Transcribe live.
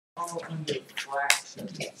fall under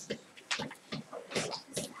fractions?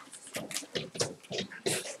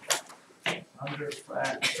 Under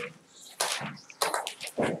fractions.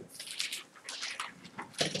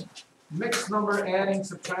 Mixed number, adding,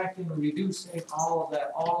 subtracting, reducing, all of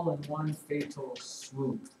that, all in one fatal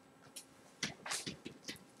swoop.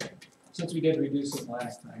 Since we did reducing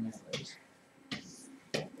last time anyways.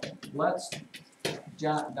 Let's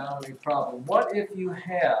jot down a problem. What if you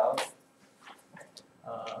have,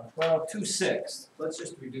 well, 2/6. Let's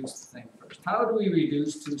just reduce the thing first. How do we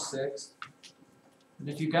reduce 2/6? And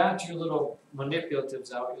if you got your little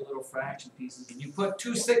manipulatives out, your little fraction pieces, and you put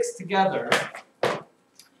 2/6 together,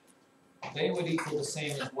 they would equal the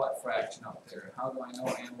same as what fraction out there? How do I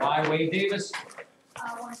know? And why, Wade Davis?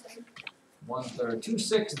 1/3. 1/3.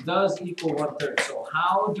 2/6 does equal 1/3. So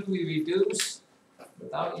how do we reduce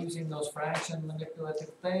without using those fraction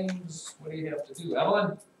manipulative things? What do you have to do,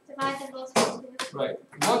 Evelyn? Divide them both by 2. Right.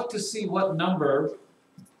 Look to see what number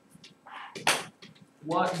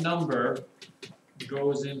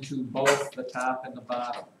goes into both the top and the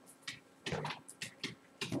bottom.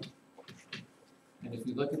 And if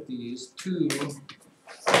you look at these, 2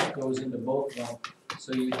 goes into both of them.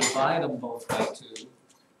 So you divide them both by 2,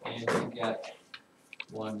 and you get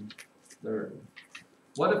 1/3.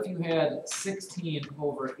 What if you had 16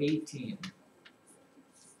 over 18?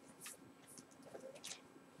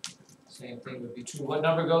 Same thing would be true. What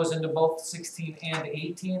number goes into both 16 and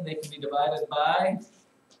 18? They can be divided by?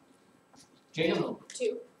 Jacob?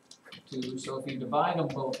 2. 2. So if you divide them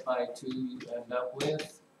both by 2, you end up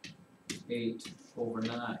with 8 over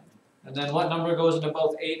 9. And then what number goes into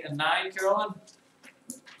both 8 and 9, Carolyn?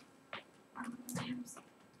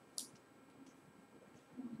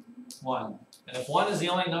 1. And if 1 is the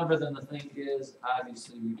only number, then the thing is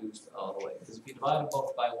obviously reduced all the way. Because if you divide them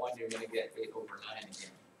both by 1, you're going to get 8 over 9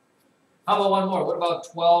 again. How about one more? What about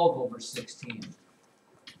 12 over 16?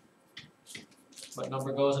 What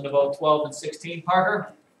number goes into both 12 and 16,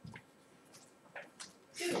 Parker?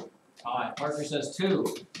 2. Alright, Parker says 2.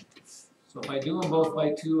 So if I do them both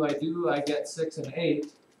by 2, I get 6 and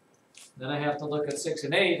 8. Then I have to look at 6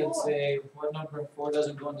 and 8 and say, what number in 4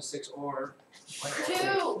 doesn't go into 6 or?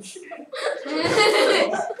 2.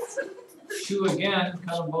 2 again,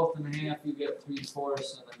 cut them both in half, you get 3/4,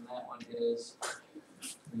 and then that one is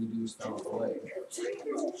reduced all the way.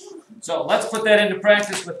 So let's put that into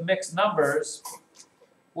practice with mixed numbers.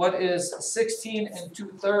 What is 16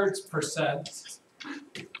 2/3%?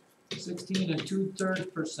 16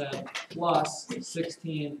 2/3% plus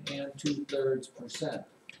 16 2/3%.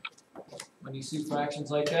 When you see fractions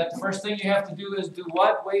like that, the first thing you have to do is do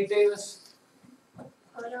what, Wade Davis?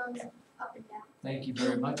 Put them up and down. Thank you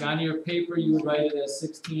very much. On your paper, you would write it as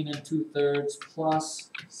 16 2/3 plus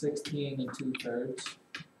 16 2/3.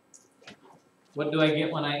 What do I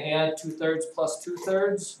get when I add 2/3 plus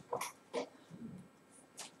 2/3?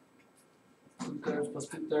 2/3 plus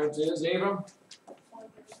 2/3 is, Abram?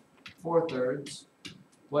 4/3.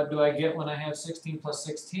 What do I get when I have 16 plus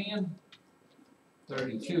 16?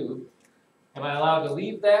 32. Am I allowed to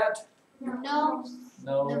leave that? No.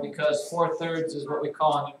 No, because 4/3 is what we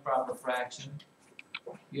call an improper fraction.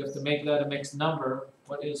 You have to make that a mixed number.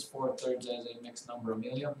 What is 4/3 as a mixed number,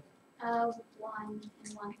 Amelia? 1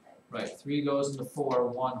 and 1/3. Right, 3 goes into 4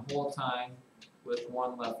 one whole time with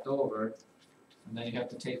 1 left over. And then you have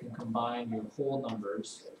to take and combine your whole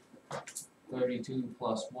numbers. 32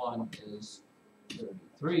 plus 1 is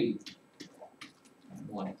 33 and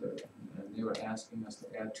 1/3. And they were asking us to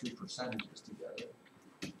add 2 percentages together.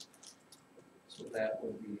 So that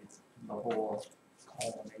would be the whole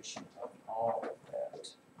culmination of all of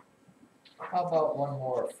that. How about one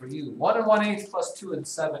more for you? 1 1/8 plus 2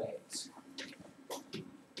 7/8.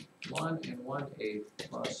 1 1/8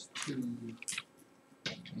 plus 2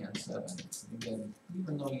 7/8. Again,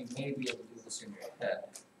 even though you may be able to do this in your head,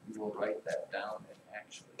 you will write that down and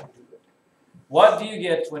actually do it. What do you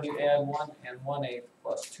get when you add 1 1/8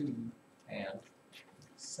 plus 2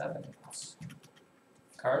 7/8?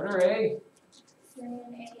 Carter, eh? 3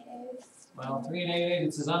 8/8. Well, 3 8/8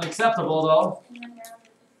 is unacceptable though. And then round it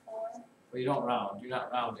to 4. Well, you don't round. You're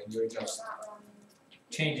not rounding. You're just Not rounding.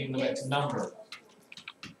 changing the mixed number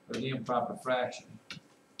for the improper fraction.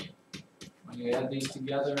 When you add these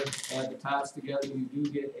together, add the tops together, you do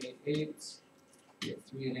get 8/8. You get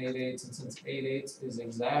 3 8/8, and since 8/8 is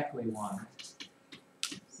exactly 1,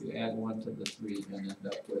 you add 1 to the 3 and end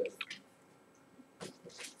up with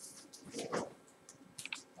 4.